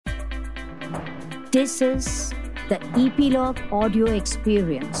This is the Epilogue Audio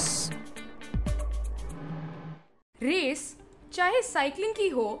Experience. Race चाहे cycling की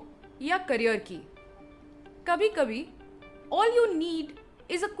हो या करियर की, कभी कभी all you need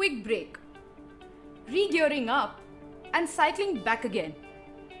is a quick break, re-gearing up and cycling back again.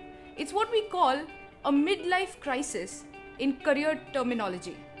 It's what we call a midlife crisis in career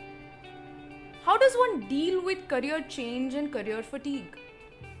terminology. How does one deal with career change and career fatigue?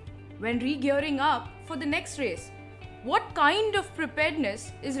 When re-gearing up for the next race, what kind of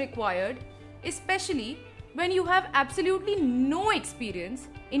preparedness is required, especially when you have absolutely no experience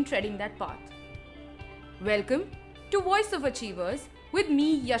in treading that path? Welcome to Voice of Achievers with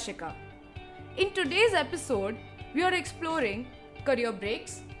me, Yashika. In today's episode, we are exploring career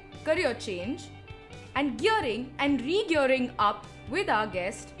breaks, career change, and gearing and re-gearing up with our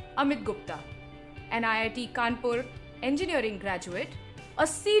guest, Amit Gupta, an IIT Kanpur engineering graduate, a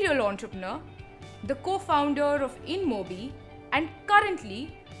serial entrepreneur, the co-founder of InMobi, and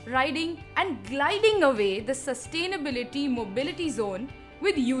currently riding and gliding away the sustainability mobility zone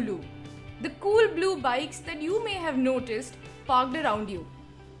with Yulu, the cool blue bikes that you may have noticed parked around you.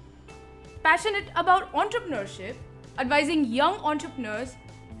 Passionate about entrepreneurship, advising young entrepreneurs,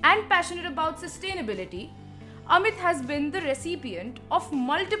 and passionate about sustainability, Amit has been the recipient of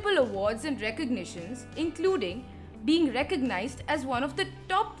multiple awards and recognitions, including being recognized as one of the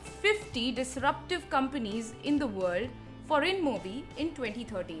top 50 disruptive companies in the world for InMobi in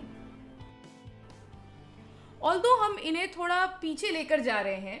 2013. Although हम इन्हें थोड़ा पीछे लेकर जा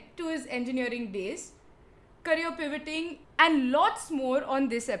रहे हैं to his engineering days, career pivoting and lots more on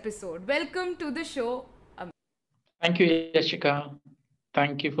this episode. Welcome to the show, Amit. Thank you, Yashika.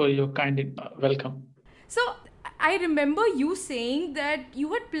 Thank you for your kind welcome. So, I remember you saying that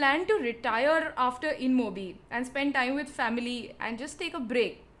you had planned to retire after InMobi and spend time with family and just take a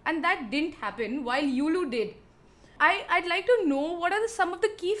break. And that didn't happen while Yulu did. I'd like to know what are some of the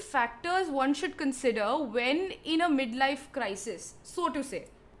key factors one should consider when in a midlife crisis, so to say.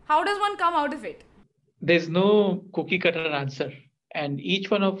 How does one come out of it? There's no cookie cutter answer. And each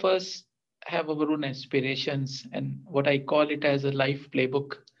one of us have our own aspirations and what I call it as a life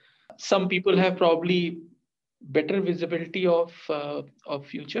playbook. Some people have probably better visibility of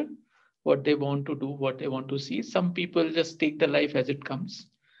future, what they want to do, what they want to see. Some people just take the life as it comes.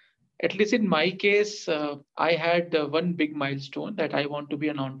 At least in my case, I had one big milestone that I want to be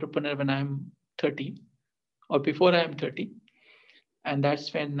an entrepreneur when I'm 30 or before I am 30. And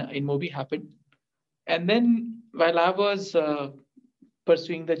that's when InMobi happened. And then while I was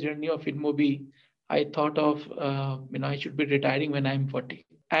pursuing the journey of InMobi, I thought of, I should be retiring when I'm 40.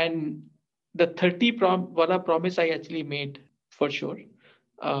 And the 30 wala promise I actually made for sure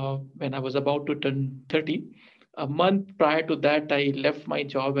when I was about to turn 30. A month prior to that, I left my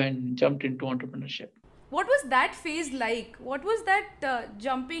job and jumped into entrepreneurship. What was that phase like? What was that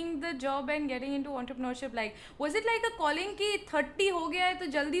jumping the job and getting into entrepreneurship like? Was it like a calling कि 30 हो गया है तो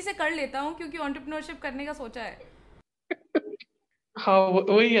जल्दी से कर लेता हूँ क्योंकि entrepreneurship करने का सोचा है?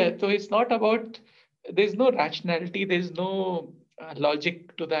 So it's not about, there's no rationality, there's no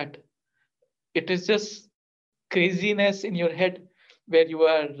logic to that. It is just craziness in your head where you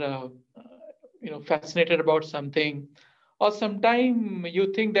are fascinated about something, or sometime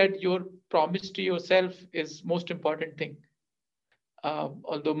you think that your promise to yourself is most important thing.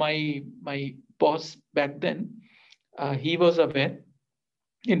 Although my boss back then, he was aware.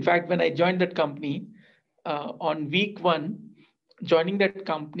 In fact, when I joined that company, on week 1, joining that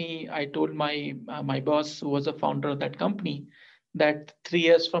company, I told my boss, who was a founder of that company, that 3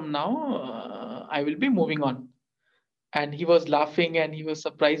 years from now, I will be moving on. And he was laughing and he was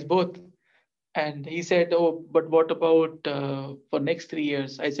surprised both. And he said, oh, but what about for next 3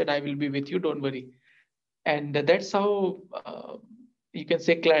 years? I said, I will be with you, don't worry. And that's how you can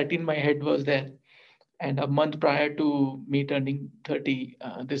say clarity in my head was there. And a month prior to me turning 30,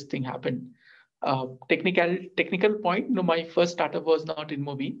 this thing happened. Technical point, my first startup was not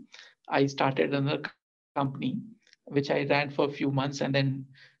InMobi. I started another company, which I ran for a few months and then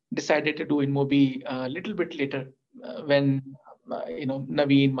decided to do InMobi a little bit later when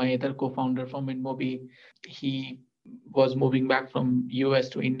Naveen, my other co-founder from InMobi, he was moving back from US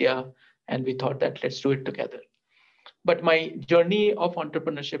to India, and we thought that let's do it together. But my journey of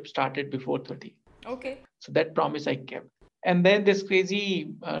entrepreneurship started before 30. Okay. So that promise I kept. And then this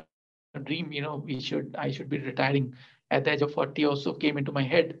crazy dream, I should be retiring at the age of 40 also came into my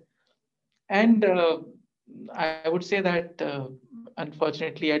head. And I would say that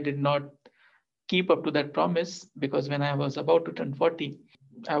unfortunately I did not keep up to that promise, because when I was about to turn 40,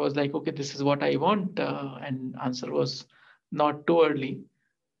 I was like, okay, this is what I want. And answer was not too early.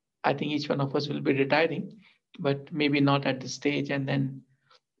 I think each one of us will be retiring, but maybe not at this stage. And then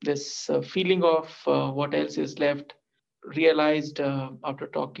this feeling of what else is left, realized after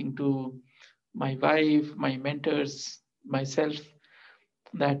talking to my wife, my mentors, myself,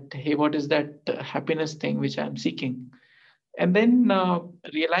 that hey, what is that happiness thing which I'm seeking? And then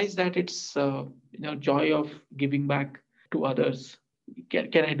realize that it's joy of giving back to others.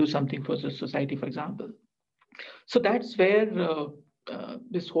 Can I do something for the society, for example? So that's where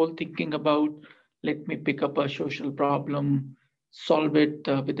this whole thinking about let me pick up a social problem, solve it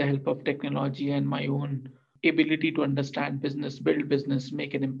with the help of technology and my own ability to understand business, build business,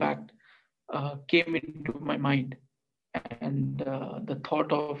 make an impact, came into my mind. And the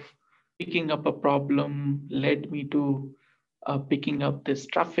thought of picking up a problem led me to picking up this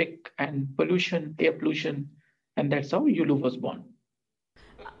traffic and pollution, air pollution, and that's how Yulu was born.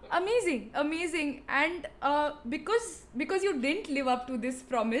 Amazing, amazing. And because you didn't live up to this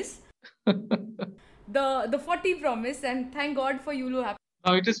promise, the 40 promise, and thank God for Yulu happen.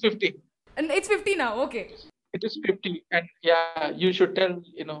 Now it is 50. And it's 50 now. Okay. It is 50. And yeah, you should tell,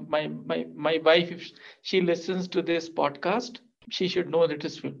 my wife, if she listens to this podcast, she should know that it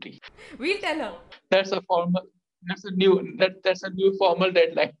is 50. We'll tell her. That's a formal, that's a new formal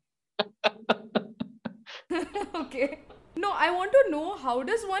deadline. Okay. No, I want to know, how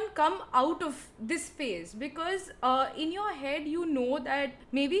does one come out of this phase? Because in your head, you know that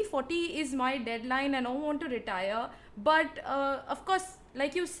maybe 40 is my deadline and I want to retire. But of course,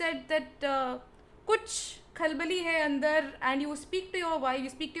 like you said, that kuch khalbali hai andar, and you speak to your wife, you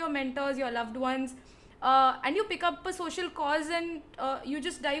speak to your mentors, your loved ones, and you pick up a social cause and you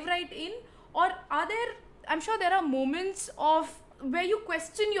just dive right in. Or are there, I'm sure there are moments of where you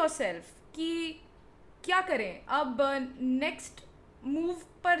question yourself कि क्या करें अब, next move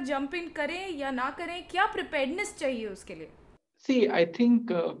पर jump in करें या ना करें, क्या प्रिपेयर्डनेस चाहिए उसके लिए? See, I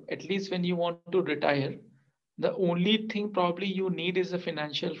think at least when you want to retire, the only thing probably you need is a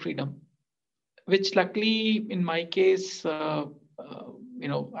financial freedom, which luckily in my case, I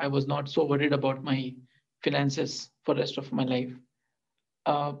was not so worried about my finances for the rest of my life.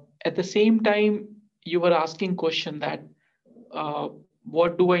 At the same time, you were asking question that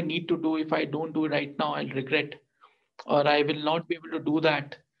what do I need to do? If I don't do it right now, I'll regret, or I will not be able to do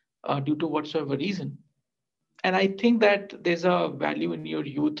that due to whatsoever reason. And I think that there's a value in your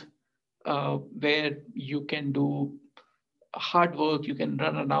youth where you can do hard work, you can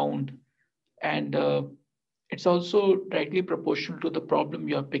run around, and it's also directly proportional to the problem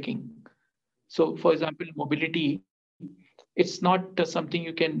you are picking. So, for example, mobility, it's not something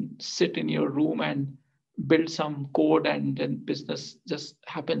you can sit in your room and build some code and then business just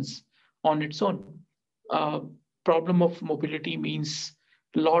happens on its own. Uh, Problem of mobility means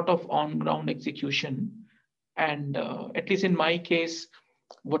a lot of on-ground execution. And at least in my case,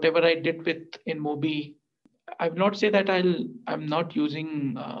 whatever I did with in Mobi, I will not say that I'm not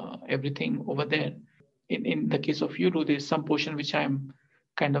using everything over there. In the case of Yulu, there's some portion which I'm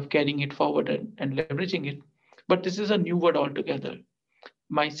kind of carrying it forward and leveraging it. But this is a new word altogether.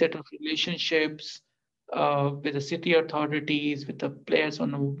 My set of relationships with the city authorities, with the players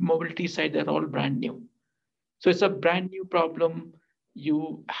on the mobility side, they're all brand new. So it's a brand new problem.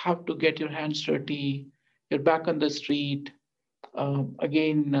 You have to get your hands dirty. You're back on the street.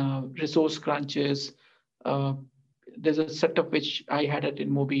 Again, resource crunches. There's a setup which I had it in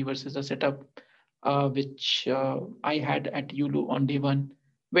Mobi versus a setup which I had at Yulu on day one.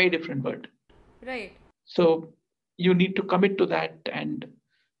 Very different world. Right. So you need to commit to that, and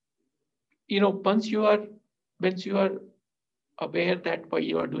once you are aware that why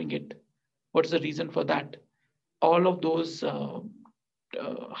you are doing it, what's the reason for that, all of those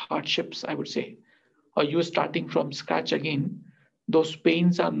hardships, I would say, or you starting from scratch again, those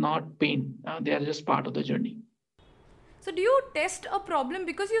pains are not pain. They are just part of the journey. So do you test a problem,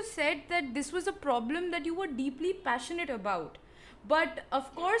 because you said that this was a problem that you were deeply passionate about? But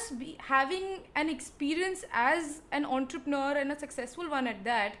of course, having an experience as an entrepreneur and a successful one at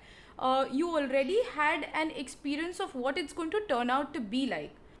that, you already had an experience of what it's going to turn out to be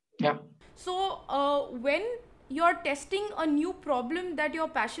like. Yeah. So when you're testing a new problem that you're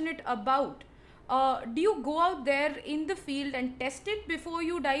passionate about, do you go out there in the field and test it before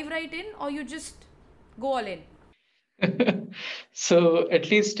you dive right in, or you just go all in? So at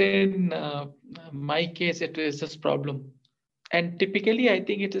least in my case, it is this problem. And typically, I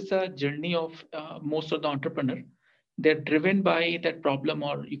think it is a journey of most of the entrepreneur. They're driven by that problem,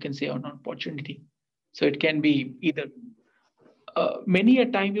 or you can say an opportunity. So it can be either. Many a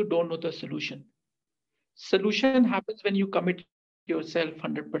time you don't know the solution. Solution happens when you commit yourself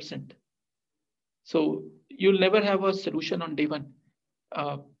 100%. So you'll never have a solution on day one.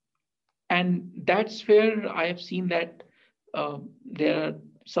 And that's where I have seen that there are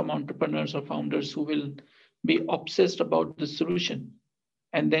some entrepreneurs or founders who will be obsessed about the solution,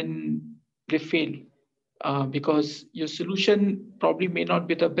 and then they fail because your solution probably may not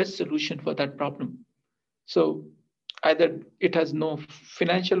be the best solution for that problem. So either it has no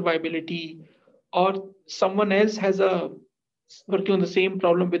financial viability, or someone else has a working on the same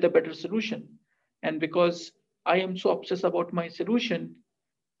problem with a better solution. And because I am so obsessed about my solution,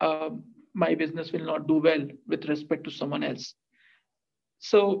 my business will not do well with respect to someone else.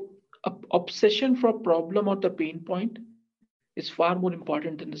 So obsession for a problem or the pain point is far more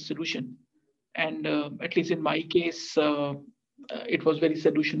important than the solution. And at least in my case, it was very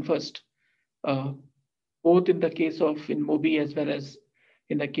solution first, uh, both in the case of InMobi as well as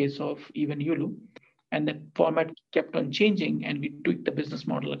in the case of even Yulu. And the format kept on changing, and we tweaked the business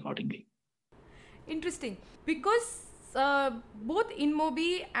model accordingly. Interesting. Because both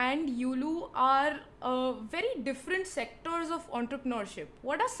InMobi and Yulu are very different sectors of entrepreneurship.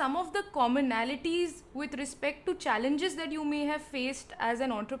 What are some of the commonalities with respect to challenges that you may have faced as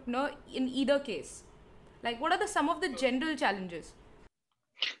an entrepreneur in either case? Like, what are some of the general challenges?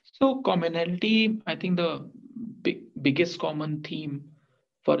 So commonality, I think the biggest common theme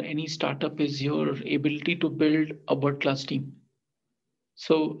for any startup is your ability to build a world-class team.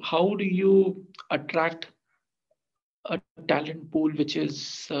 So how do you attract a talent pool which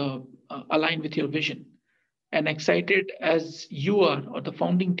is aligned with your vision? And excited as you are or the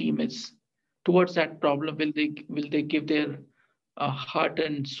founding team is towards that problem, will they give their heart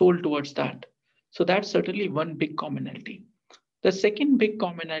and soul towards that? So that's certainly one big commonality. The second big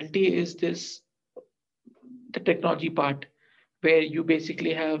commonality is this, the technology part, where you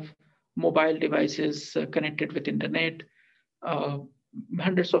basically have mobile devices connected with internet, uh,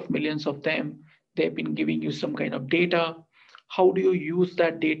 hundreds of millions of them. They've been giving you some kind of data. How do you use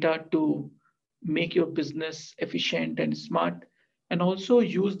that data to make your business efficient and smart, and also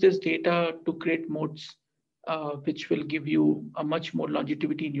use this data to create moats, which will give you a much more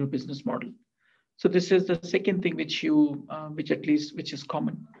longevity in your business model? So this is the second thing which you, which at least which is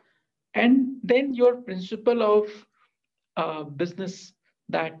common. And then your principle of business,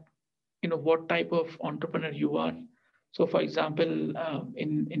 that what type of entrepreneur you are. So for example,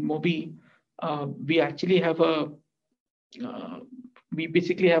 in Mobi, we actually have a uh, we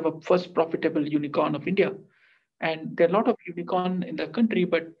basically have a first profitable unicorn of India. And there are a lot of unicorn in the country,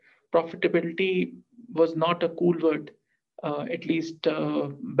 but profitability was not a cool word, at least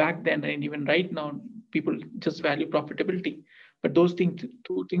back then, and even right now, people just value profitability. But those things,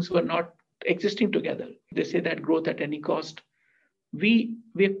 two things were not existing together. They say that growth at any cost. We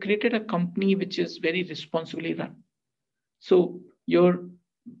have created a company which is very responsibly run. So your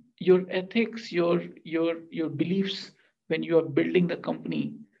ethics, your beliefs when you are building the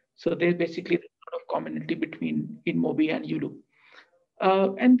company. So there's basically a lot of commonality between InMobi and Yulu.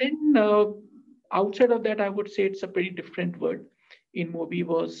 And then outside of that, I would say it's a pretty different word. InMobi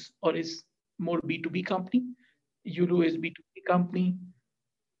was or is more B2B company. Yulu is B2C company.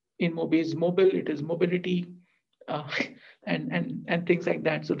 InMobi is mobile. It is mobility, uh, and things like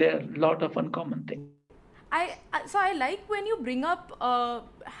that. So there are a lot of uncommon things. So I like when you bring up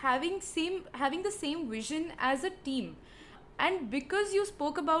having the same vision as a team, and because you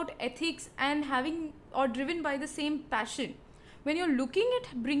spoke about ethics and having or driven by the same passion. When you're looking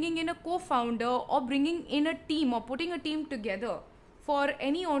at bringing in a co-founder or bringing in a team or putting a team together for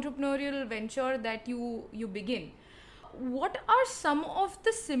any entrepreneurial venture that you begin, what are some of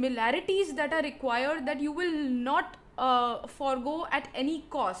the similarities that are required that you will not forego at any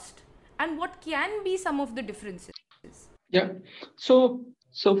cost, and what can be some of the differences? Yeah. So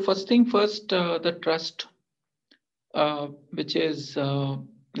first thing first, the trust, which is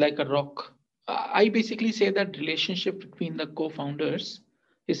like a rock. I basically say that relationship between the co-founders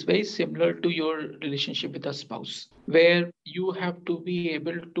is very similar to your relationship with a spouse, where you have to be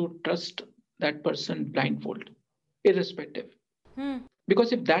able to trust that person blindfold, irrespective.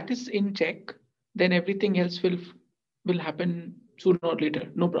 Because if that is in check, then everything else will happen sooner or later,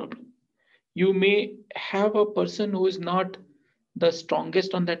 no problem. You may have a person who is not the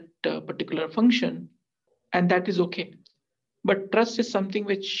strongest on that particular function, and that is okay. But trust is something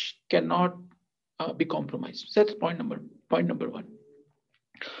which cannot be compromised. So that's point number one.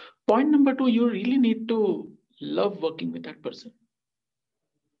 Point number two, you really need to love working with that person.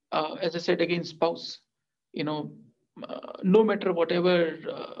 As I said again, spouse. You know, no matter whatever,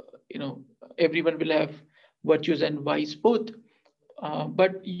 everyone will have virtues and vice both.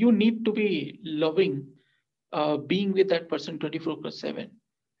 But you need to be loving being with that person 24/7.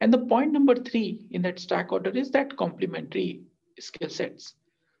 And the point number three in that stack order is that complementary skill sets.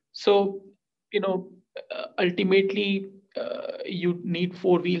 So, ultimately, you need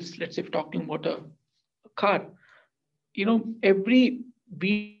four wheels. Let's say if talking about a car, every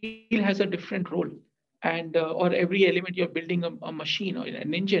wheel has a different role, and or every element you're building a machine or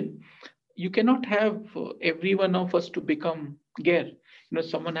an engine. You cannot have every one of us to become gear.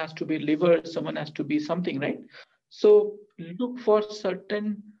 Someone has to be liver, someone has to be something, right? So look for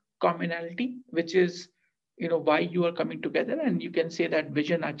certain commonality, which is why you are coming together, and you can say that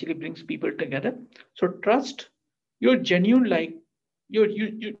vision actually brings people together. So trust, you're genuine, like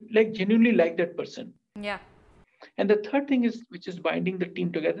you like genuinely like that person. Yeah. And the third thing is, which is binding the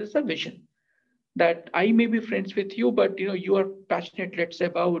team together, is the vision. That I may be friends with you, but you are passionate, let's say,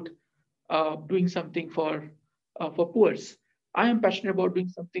 about doing something for poors. I am passionate about doing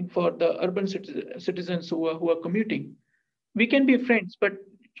something for the urban citizens who are commuting. We can be friends, but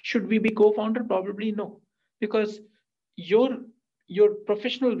should we be co-founder? Probably no, because your your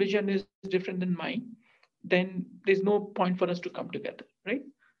professional vision is different than mine. Then there's no point for us to come together, right?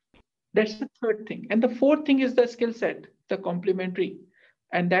 That's the third thing. And the fourth thing is the skill set, the complementary.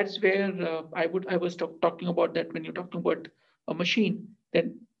 And that's where I was talking about that when you're talking about a machine,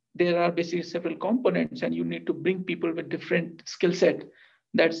 then there are basically several components and you need to bring people with different skill set.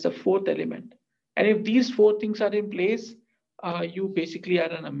 That's the fourth element. And if these four things are in place, you basically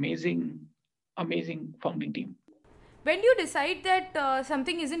are an amazing founding team. When do you decide that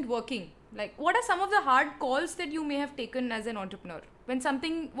something isn't working? Like, what are some of the hard calls that you may have taken as an entrepreneur when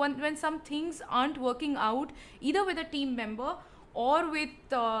some things aren't working out, either with a team member or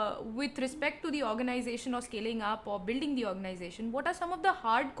with respect to the organization or scaling up or building the organization? What are some of the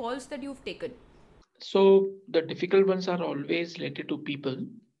hard calls that you've taken? So the difficult ones are always related to people,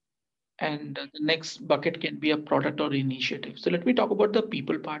 and the next bucket can be a product or initiative. So let me talk about the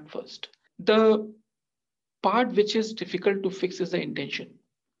people part first. The part which is difficult to fix is the intention,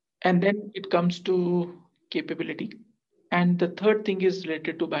 and then it comes to capability, and the third thing is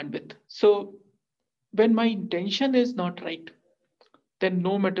related to bandwidth. So when my intention is not right, then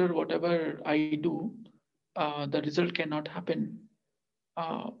no matter whatever I do, the result cannot happen.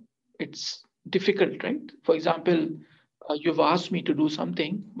 It's difficult, right? For example, you've asked me to do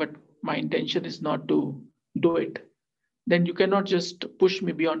something, but my intention is not to do it. Then you cannot just push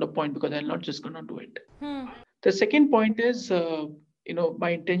me beyond a point because I'm not just going to do it. The second point is, my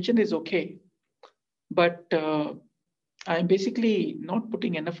intention is okay, but I'm basically not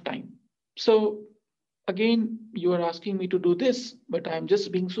putting enough time. So again, you are asking me to do this, but I'm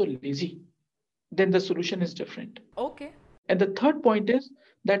just being so lazy. Then the solution is different. Okay. And the third point is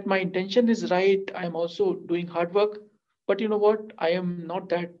that my intention is right. I'm also doing hard work, but you know what? I am not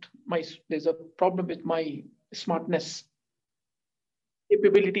that. There's a problem with my smartness,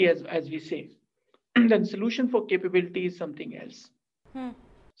 capability, as we say. Then solution for capability is something else.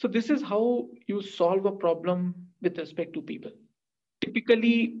 So this is how you solve a problem with respect to people.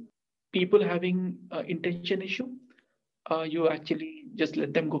 Typically, people having intention issue, you actually just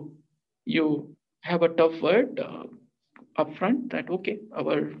let them go. You have a tough word upfront that okay,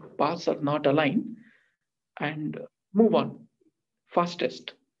 our paths are not aligned, and move on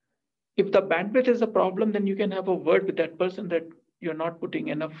fastest. If the bandwidth is a problem, then you can have a word with that person that you're not putting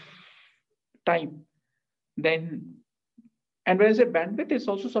enough time. Then, and when I say bandwidth, it's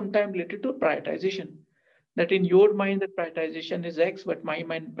also sometimes related to prioritization. That in your mind, that prioritization is X, but my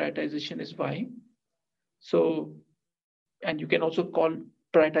mind prioritization is Y. So, and you can also call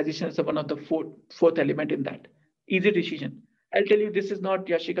prioritization as one of the fourth element in that. Easy decision. I'll tell you, this is not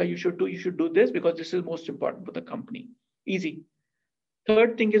Yashika, you should do this because this is most important for the company. Easy.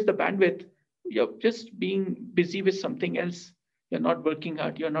 Third thing is the bandwidth. You're just being busy with something else. You're not working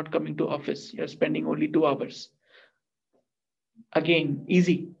hard. You're not coming to office. You're spending only 2 hours. Again,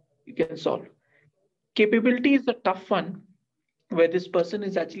 easy. You can solve. Capability is a tough one where this person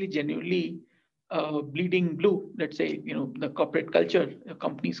is actually genuinely bleeding blue. Let's say, the corporate culture, the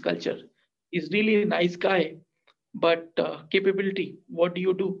company's culture is really a nice guy, but capability, what do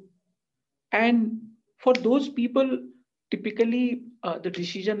you do? And for those people, typically the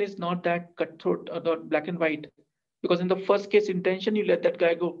decision is not that cutthroat or not black and white, because in the first case, intention, you let that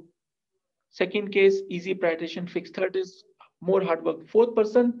guy go. Second case, easy prioritization fix. Third is more hard work. Fourth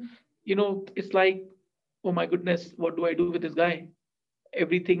person, it's like, oh my goodness, what do I do with this guy?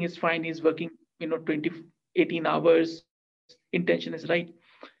 Everything is fine. He's working, 20, 18 hours. Intention is right.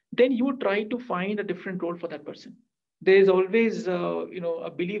 Then you try to find a different role for that person. There is always,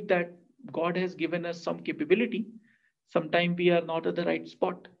 a belief that God has given us some capability. Sometimes we are not at the right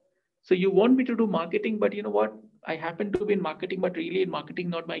spot. So you want me to do marketing, but you know what? I happen to be in marketing, but really in marketing,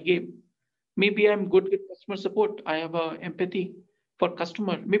 not my game. Maybe I'm good with customer support. I have empathy for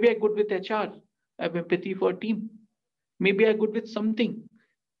customer. Maybe I'm good with HR. I have empathy for team. Maybe I'm good with something.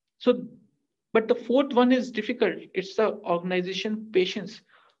 So, but the fourth one is difficult. It's the organization patience.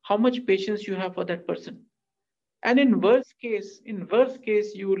 How much patience you have for that person. And in worst case, you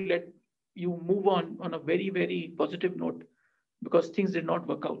move on a very, very positive note because things did not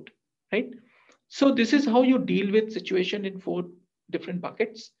work out, right? So this is how you deal with situation in four different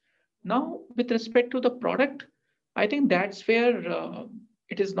buckets. Now, with respect to the product, I think that's where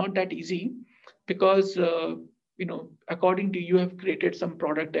it is not that easy because according to you have created some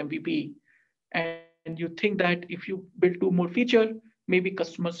product MVP, and you think that if you build two more feature, maybe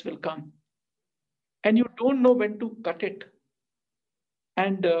customers will come, and you don't know when to cut it.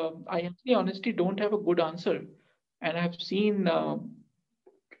 And I actually honestly don't have a good answer. And I've seen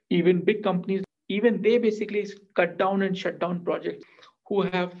even big companies, even they basically cut down and shut down projects who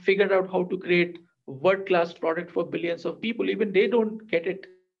have figured out how to create world class product for billions of people. Even they don't get it.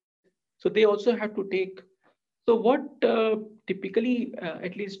 So they also have to take. So what typically,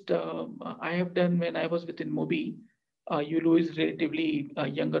 at least I have done when I was within Mobi, Yulu is relatively a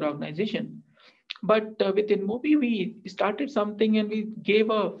younger organization. But within Mobi, we started something and we gave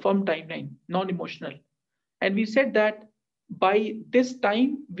a firm timeline, non-emotional. And we said that by this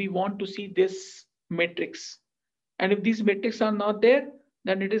time, we want to see this metrics. And if these metrics are not there,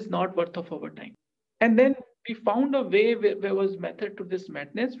 then it is not worth of our time. And then we found a way where there was method to this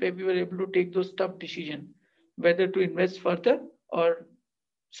madness where we were able to take those tough decisions, whether to invest further or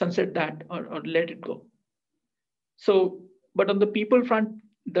sunset that or let it go. So, but on the people front,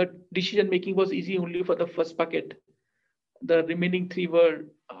 the decision making was easy only for the first bucket. The remaining three were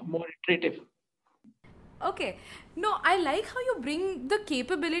more iterative. Okay. No, I like how you bring the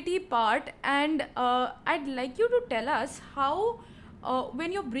capability part, and I'd like you to tell us how,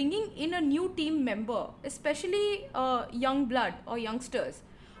 when you're bringing in a new team member, especially young blood or youngsters,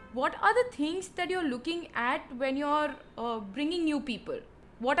 what are the things that you're looking at when you're bringing new people?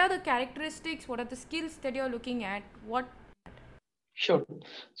 What are the characteristics? What are the skills that you're looking at? What? Sure.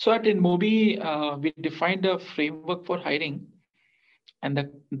 So at InMobi, we defined a framework for hiring, and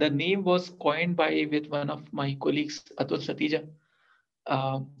the name was coined by with one of my colleagues, Atul Satija,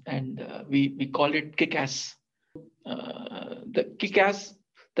 and we call it Kick-Ass. The Kick-Ass,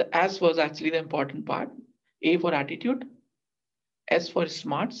 the S was actually the important part. A for attitude, S for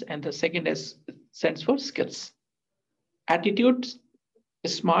smarts, and the second S stands for skills. Attitudes,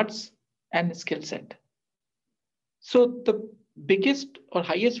 smarts, and skill set. So the biggest or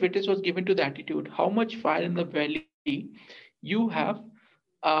highest weightage was given to the attitude. How much fire in the belly you have,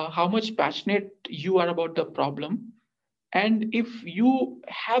 how much passionate you are about the problem, and if you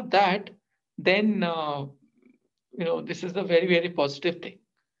have that, then this is a very, very positive thing.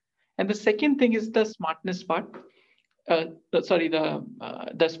 And the second thing is the smartness part.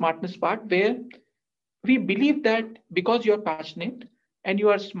 The smartness part where we believe that because you are passionate and you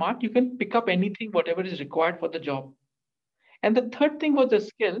are smart, you can pick up anything, whatever is required for the job. And the third thing was the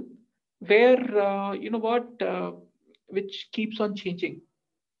skill, where which keeps on changing.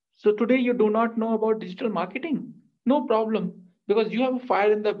 So today you do not know about digital marketing, no problem, because you have a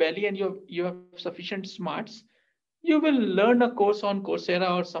fire in the belly and you have sufficient smarts. You will learn a course on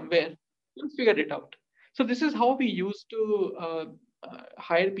Coursera or somewhere. You'll figure it out. So this is how we used to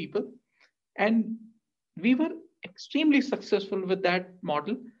hire people, and we were extremely successful with that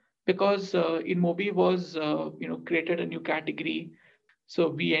model because InMobi was created a new category. So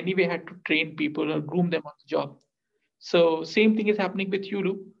we anyway had to train people or groom them on the job. So same thing is happening with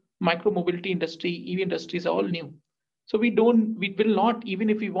Yulu. Micro mobility industry, EV industry is all new. So we will not, even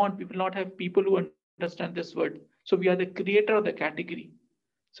if we want, we will not have people who understand this word. So we are the creator of the category.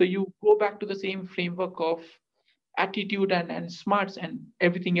 So you go back to the same framework of attitude and smarts, and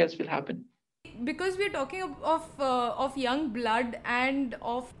everything else will happen. Because we're talking of young blood and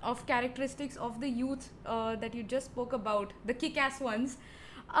of characteristics of the youth that you just spoke about, the kick-ass ones.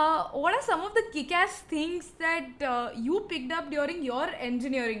 What are some of the kick-ass things that you picked up during your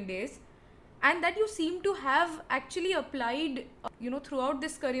engineering days, and that you seem to have actually applied, throughout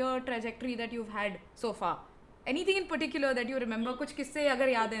this career trajectory that you've had so far? Anything in particular that you remember? कुछ किस्से अगर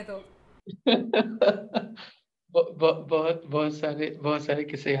याद हैं तो? बहुत सारे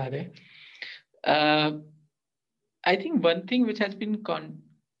किस्से याद हैं. I think one thing which has been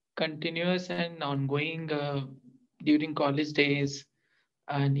continuous and ongoing during college days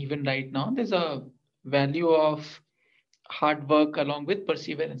and even right now, there's a value of hard work along with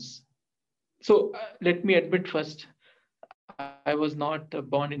perseverance. So let me admit first, I was not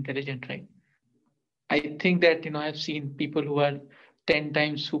born intelligent, right? I think that I've seen people who are 10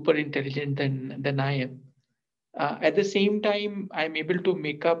 times super intelligent than I am. At the same time, I'm able to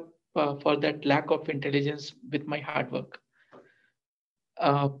make up for that lack of intelligence with my hard work.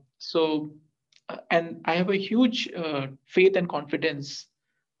 So, and I have a huge faith and confidence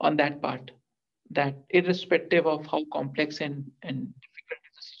on that part, that irrespective of how complex and difficult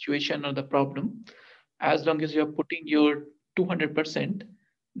is the situation or the problem, as long as you're putting your 200%,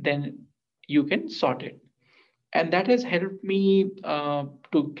 then you can sort it. And that has helped me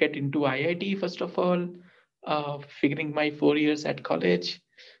to get into IIT, first of all, figuring my 4 years at college,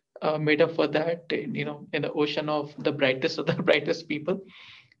 made up for that, in the ocean of the brightest of the brightest people.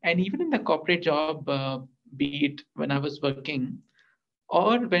 And even in the corporate job, be it when I was working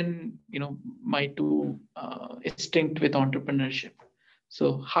or when, my two instinct with entrepreneurship.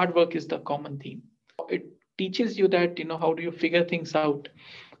 So hard work is the common theme. It teaches you that, how do you figure things out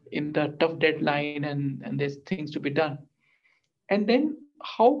in the tough deadline, and there's things to be done. And then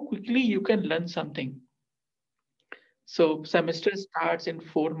how quickly you can learn something. So semester starts in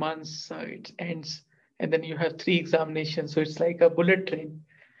 4 months, it ends, and then you have three examinations. So it's like a bullet train.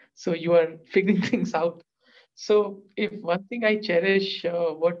 So you are figuring things out. So if one thing I cherish,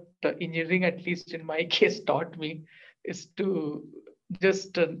 what engineering, at least in my case, taught me, is to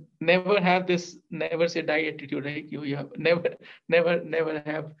just never have this never say die attitude, right? You have never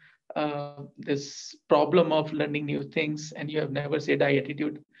have this problem of learning new things, and you have never say die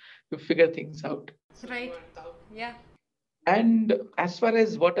attitude. You figure things out. Right. Yeah. And as far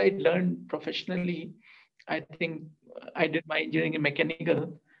as what I learned professionally, I think I did my engineering in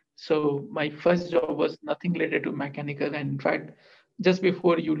mechanical. So my first job was nothing related to mechanical. And in fact, just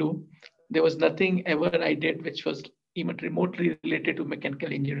before Yulu, there was nothing ever I did which was even remotely related to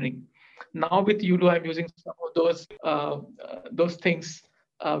mechanical engineering. Now with Yulu, I'm using some of those things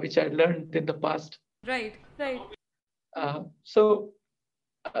which I learned in the past. Right. Right. So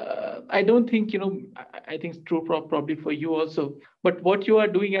I don't think, I think it's true probably for you also. But what you are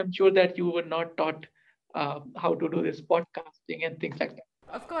doing, I'm sure that you were not taught how to do this podcasting and things like that.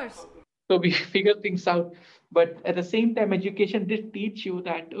 Of course. So we figure things out. But at the same time, education did teach you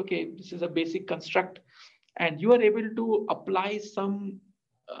that, okay, this is a basic construct, and you are able to apply some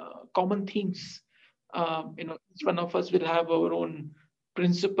common things. Each one of us will have our own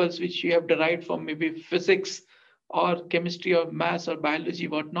principles which you have derived from maybe physics or chemistry or maths or biology,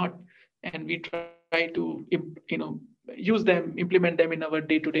 whatnot, and we try to, use them, implement them in our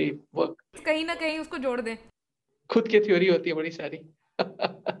day-to-day work. कहीं ना कहीं उसको जोड़ दें. खुद की theory होती है बड़ी सारी.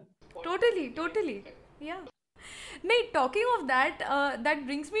 Totally. Yeah. No, talking of that, that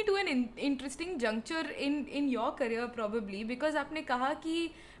brings me to an interesting juncture in your career probably, because आपने कहा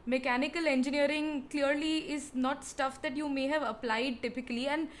कि mechanical engineering clearly is not stuff that you may have applied typically,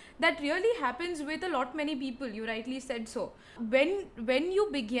 and that really happens with a lot many people. You rightly said so. When you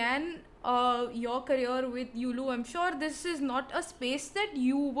began your career with Yulu, I'm sure this is not a space that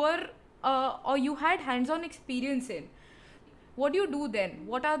you were or you had hands-on experience in. What do you do then?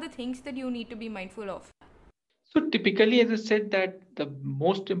 What are the things that you need to be mindful of? So typically, as I said, that the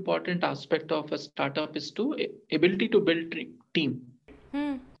most important aspect of a startup is to ability to build team.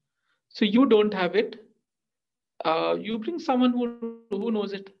 So you don't have it. You bring someone who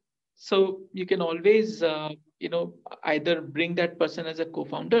knows it. So you can always, either bring that person as a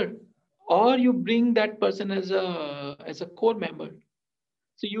co-founder, or you bring that person as a core member.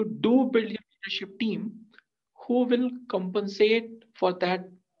 So you do build your leadership team who will compensate for that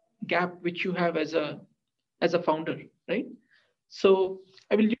gap which you have as a founder, right? So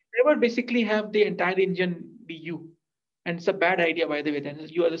I mean, you never basically have the entire engine be you, and it's a bad idea, by the way. Then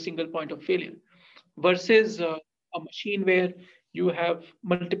you are the single point of failure, versus a machine where you have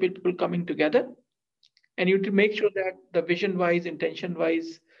multiple people coming together, and you need to make sure that the vision-wise,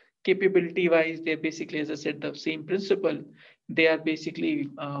 intention-wise, capability-wise, they're basically, as I said, the same principle. They are basically,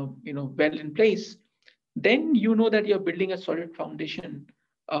 well in place. Then you know that you're building a solid foundation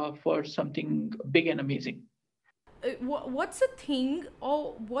for something big and amazing. What's a thing,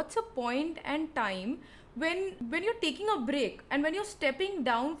 or what's a point and time when you're taking a break and when you're stepping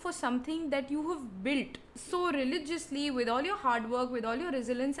down for something that you have built so religiously with all your hard work, with all your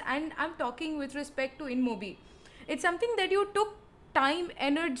resilience, and I'm talking with respect to InMobi. It's something that you took time,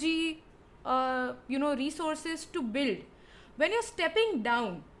 energy, resources to build. When you're stepping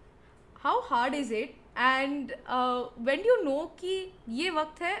down, how hard is it, and when do you know कि ये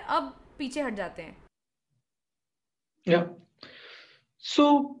वक्त है, अब पीछे हट जाते हैं? Yeah.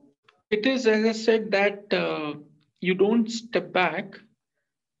 So it is, as I said, that you don't step back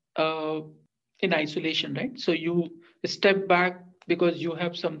in isolation, right? So you step back because you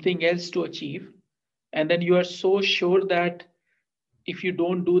have something else to achieve. And then you are so sure that If you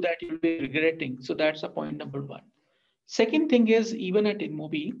don't do that, you'll be regretting. So that's a point number one. Second thing is, even at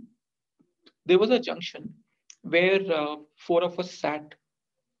InMobi, there was a junction where four of us sat.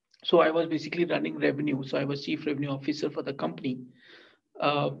 So I was basically running revenue. So I was chief revenue officer for the company.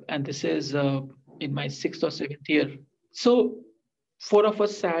 And this is in my sixth or seventh year. So four of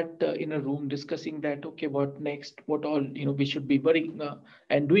us sat in a room discussing that, okay, what next, what all, we should be worrying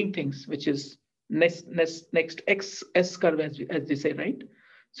and doing things, which is next S curve, as they say, right?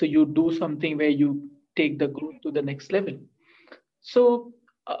 So you do something where you take the growth to the next level. So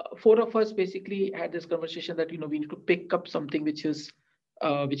four of us basically had this conversation that, we need to pick up something which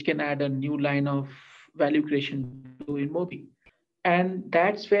can add a new line of value creation to InMobi. And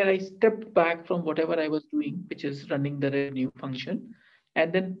that's where I stepped back from whatever I was doing, which is running the revenue function,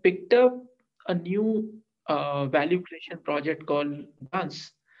 and then picked up a new value creation project called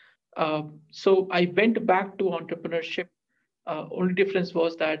Dance. So I went back to entrepreneurship. Only difference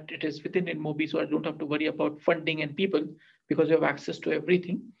was that it is within InMobi, so I don't have to worry about funding and people because we have access to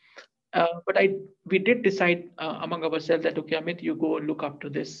everything. But we did decide among ourselves that, okay, Amit, you go look after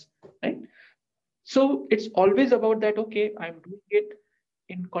this, right? So it's always about that, okay, I'm doing it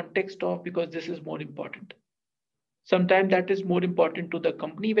in context of because this is more important. Sometimes that is more important to the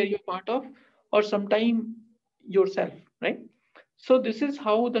company where you're part of, or sometimes yourself, right? So this is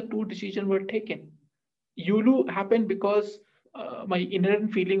how the two decisions were taken. Yulu happened because my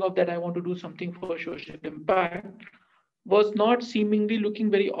inherent feeling of that I want to do something for social impact was not seemingly looking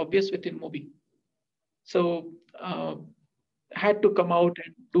very obvious within Mobi. So had to come out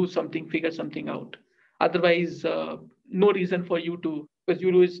and do something, figure something out. Otherwise, no reason for you to, because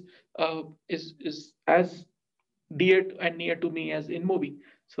Yulu is as dear and near to me as InMobi.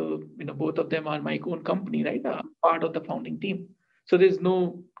 So both of them are my own company, right? Part of the founding team. So there's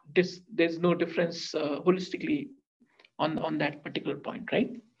no difference holistically on that particular point,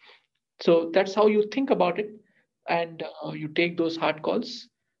 right? So that's how you think about it, and you take those hard calls,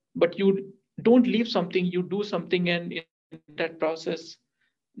 but you don't leave something, you do something, and in that process,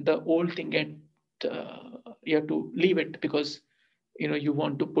 the old thing you have to leave it because you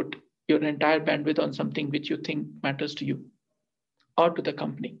want to put your entire bandwidth on something which you think matters to you or to the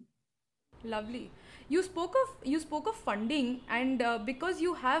company. Lovely. You spoke of funding, and because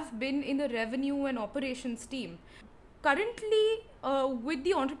you have been in the revenue and operations team, currently with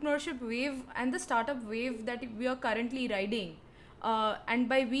the entrepreneurship wave and the startup wave that we are currently riding, and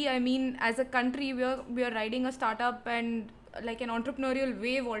by we I mean as a country we are riding a startup and like an entrepreneurial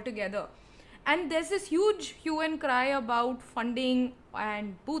wave altogether. And there's this huge hue and cry about funding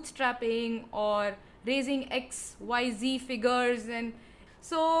and bootstrapping or raising XYZ figures. And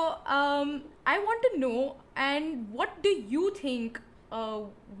so I want to know, and what do you think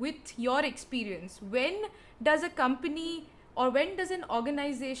with your experience? When does a company or when does an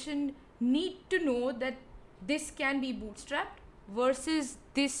organization need to know that this can be bootstrapped versus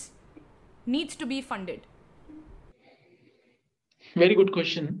this needs to be funded? Very good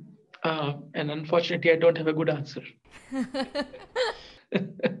question. And unfortunately, I don't have a good answer.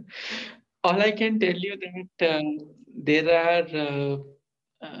 All I can tell you that there are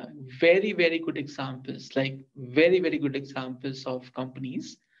very, very good examples, like very, very good examples of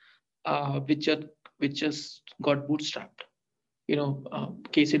companies which just got bootstrapped.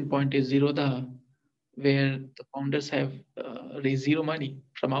 Case in point is Zerodha, where the founders have raised zero money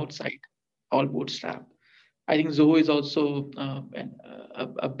from outside, all bootstrap. I think Zoho is also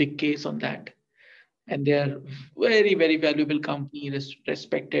a big case on that, and they are very, very valuable company,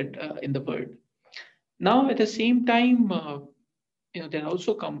 respected in the world. Now, at the same time, there are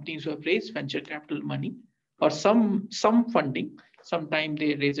also companies who have raised venture capital money or some funding. Sometimes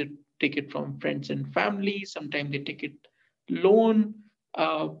they take it from friends and family. Sometimes they take it loan.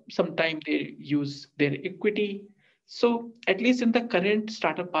 Sometimes they use their equity. So at least in the current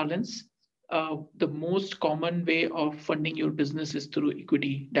startup balance, the most common way of funding your business is through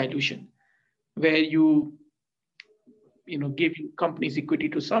equity dilution, where you give your company's equity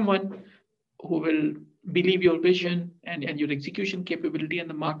to someone who will believe your vision and your execution capability in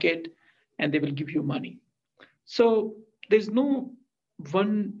the market, and they will give you money. So there's no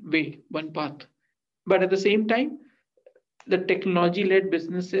one way, one path. But at the same time, the technology-led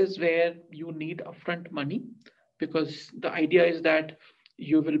businesses where you need upfront money, because the idea is that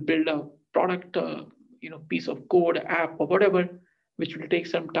you will build a product, piece of code, app, or whatever, which will take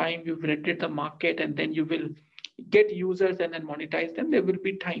some time. You will iterate the market, and then you will get users and then monetize them. There will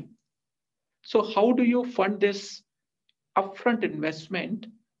be time. So how do you fund this upfront investment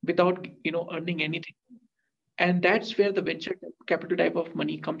without earning anything? And that's where the venture capital type of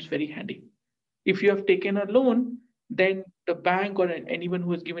money comes very handy. If you have taken a loan, then the bank or anyone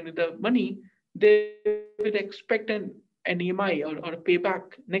who has given you the money, they will expect an EMI or a payback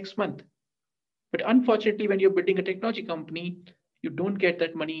next month. But unfortunately, when you're building a technology company, you don't get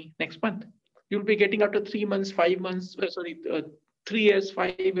that money next month. You'll be getting after 3 months, 5 months, 3 years,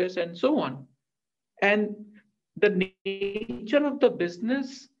 5 years, and so on. And the nature of the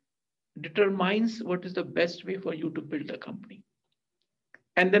business determines what is the best way for you to build a company.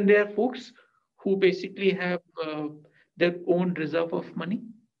 And then there are folks who basically have their own reserve of money.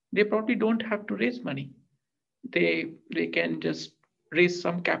 They probably don't have to raise money. They can just raise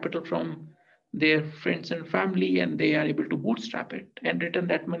some capital from their friends and family, and they are able to bootstrap it and return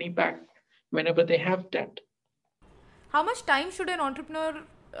that money back whenever they have that. How much time should an entrepreneur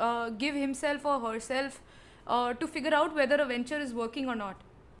give himself or herself to figure out whether a venture is working or not?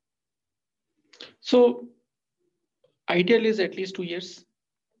 So ideal is at least 2 years.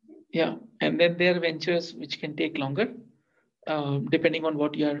 Yeah, and then there are ventures which can take longer, depending on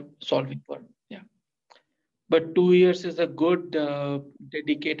what you are solving for. Yeah, but 2 years is a good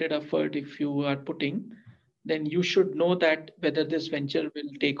dedicated effort. If you are putting, then you should know that whether this venture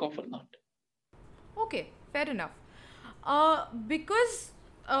will take off or not. Okay, fair enough. Because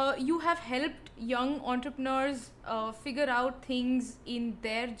you have helped young entrepreneurs figure out things in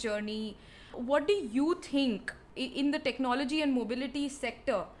their journey, what do you think in the technology and mobility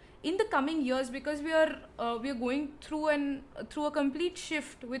sector in the coming years? Because we are going through a complete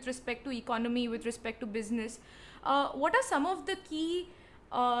shift with respect to economy, with respect to business. What are some of the key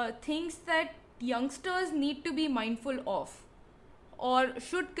things that youngsters need to be mindful of or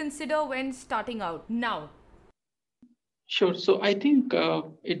should consider when starting out now? Sure. So I think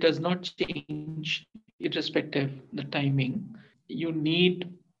it does not change irrespective the timing. You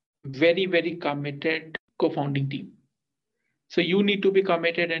need very, very committed co-founding team. So you need to be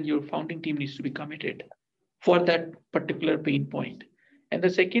committed and your founding team needs to be committed for that particular pain point. And the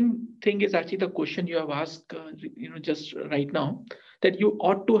second thing is actually the question you have asked, just right now, that you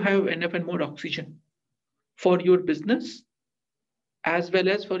ought to have enough and more oxygen for your business as well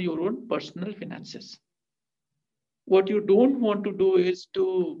as for your own personal finances. What you don't want to do is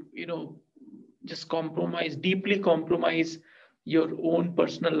to, just deeply compromise your own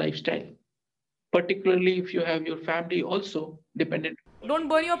personal lifestyle, particularly if you have your family also dependent. Don't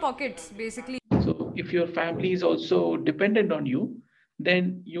burn your pockets, basically. So if your family is also dependent on you,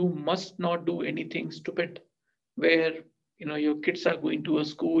 then you must not do anything stupid where, your kids are going to a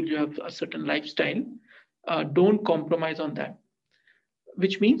school, you have a certain lifestyle. Don't compromise on that,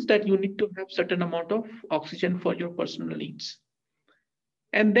 which means that you need to have certain amount of oxygen for your personal needs.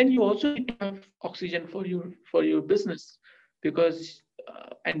 And then you also need to have oxygen for your business, because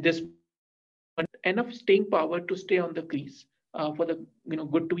and this enough staying power to stay on the crease for the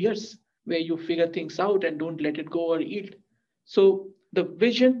good 2 years where you figure things out and don't let it go or yield. So the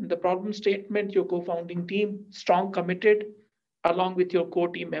vision, the problem statement, your co-founding team, strong, committed, along with your core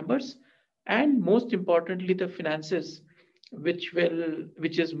team members, and most importantly, the finances, which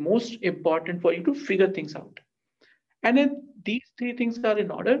is most important for you to figure things out. And if these three things are in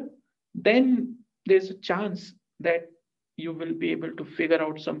order, then there's a chance that you will be able to figure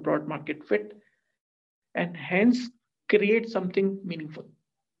out some product market fit and hence create something meaningful.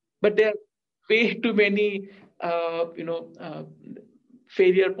 But there are way too many,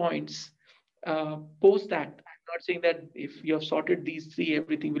 failure points post that. I'm not saying that if you have sorted these three,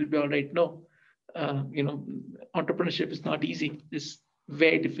 everything will be all right. No, entrepreneurship is not easy. It's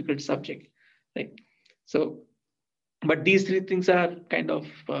very difficult subject, right? So, but these three things are kind of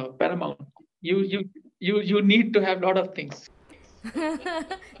paramount. You need to have a lot of things.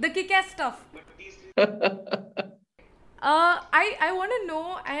 The kick-ass stuff. I want to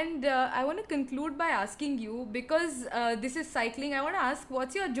know, and I want to conclude by asking you, because this is cycling, I want to ask,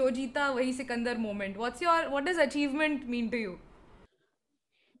 what's your Jo Jeeta Wahi Sikandar moment? What does achievement mean to you?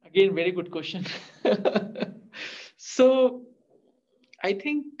 Again, very good question. So I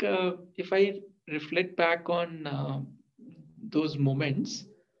think if I reflect back on those moments,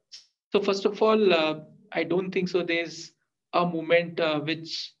 so first of all, I don't think so there's a moment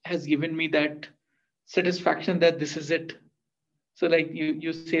which has given me that satisfaction that this is it. So like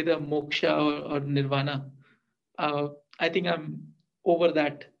you say the moksha or nirvana, I think I'm over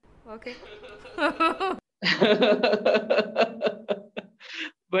that. Okay.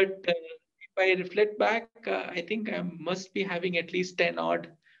 But if I reflect back, I think I must be having at least 10 odd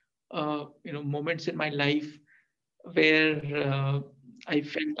moments in my life where I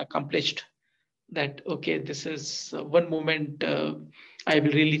felt accomplished, that okay, this is one moment I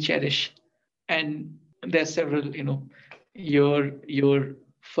will really cherish. And there are several, your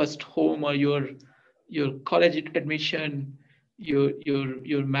first home or your your college admission, your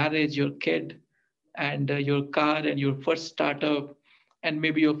marriage, your kid, and your car, and your first startup, and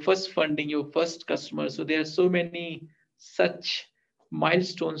maybe your first funding, your first customer. So there are so many such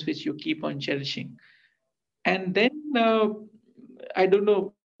milestones which you keep on cherishing. And then I don't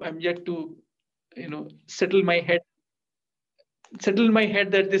know. I'm yet to, settle my head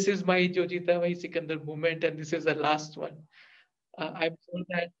that this is my Jo Jeeta Wahi Sikandar moment, and this is the last one. I'm told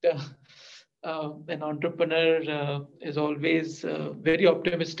that an entrepreneur is always very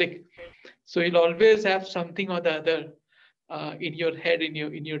optimistic, so you'll always have something or the other in your head, in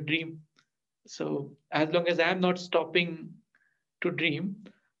your dream. So as long as I'm not stopping to dream,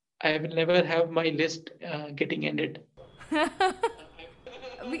 I will never have my list getting ended.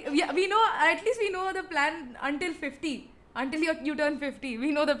 We know, at least we know the plan until 50. Until you turn 50.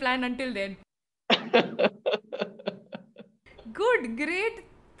 We know the plan until then. Good, great.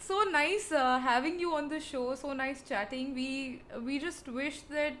 So nice having you on the show. So nice chatting. We just wish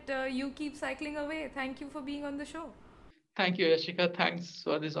that you keep cycling away. Thank you for being on the show. Thank you, Yashika. Thanks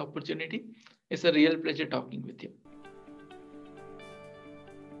for this opportunity. It's a real pleasure talking with you.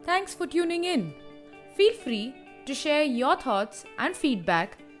 Thanks for tuning in. Feel free to share your thoughts and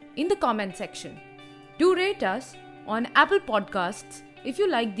feedback in the comment section. Do rate us on Apple Podcasts if you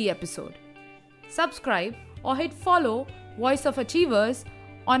like the episode. Subscribe or hit follow Voice of Achievers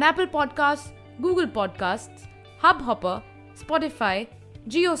on Apple Podcasts, Google Podcasts, Hubhopper, Spotify,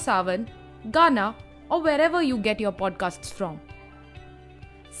 JioSaavn, Gaana, or wherever you get your podcasts from.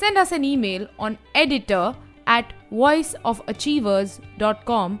 Send us an email on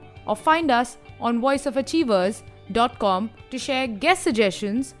editor@voiceofachievers.com or find us on voiceofachievers.com to share guest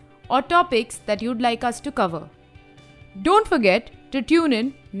suggestions or topics that you'd like us to cover. Don't forget to tune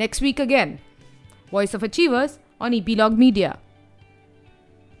in next week again. Voice of Achievers on Epilogue Media.